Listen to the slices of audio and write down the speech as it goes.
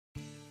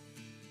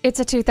It's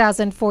a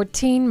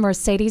 2014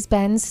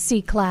 Mercedes-Benz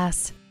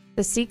C-Class.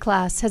 The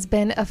C-Class has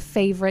been a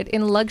favorite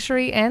in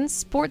luxury and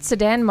sports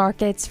sedan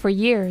markets for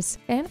years,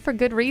 and for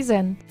good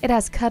reason. It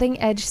has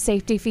cutting-edge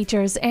safety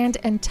features and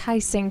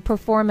enticing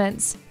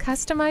performance.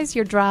 Customize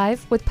your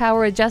drive with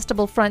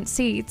power-adjustable front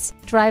seats,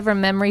 driver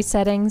memory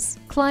settings,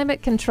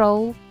 climate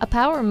control, a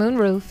power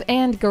moonroof,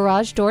 and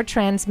garage door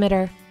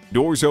transmitter.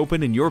 Doors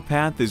open and your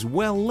path is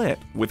well lit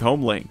with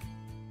HomeLink.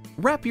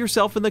 Wrap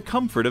yourself in the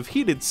comfort of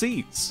heated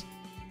seats.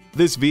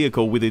 This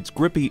vehicle with its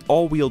grippy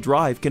all-wheel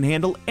drive can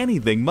handle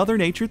anything Mother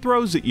Nature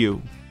throws at you.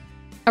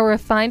 A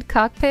refined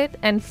cockpit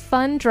and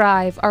fun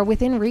drive are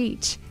within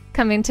reach.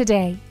 Come in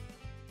today.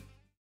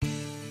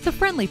 The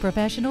friendly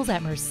professionals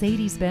at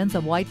Mercedes-Benz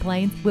of White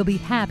Plains will be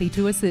happy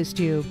to assist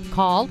you.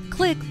 Call,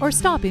 click, or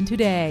stop in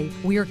today.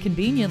 We are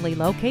conveniently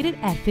located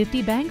at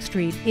 50 Bank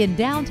Street in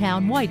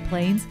downtown White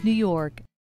Plains, New York.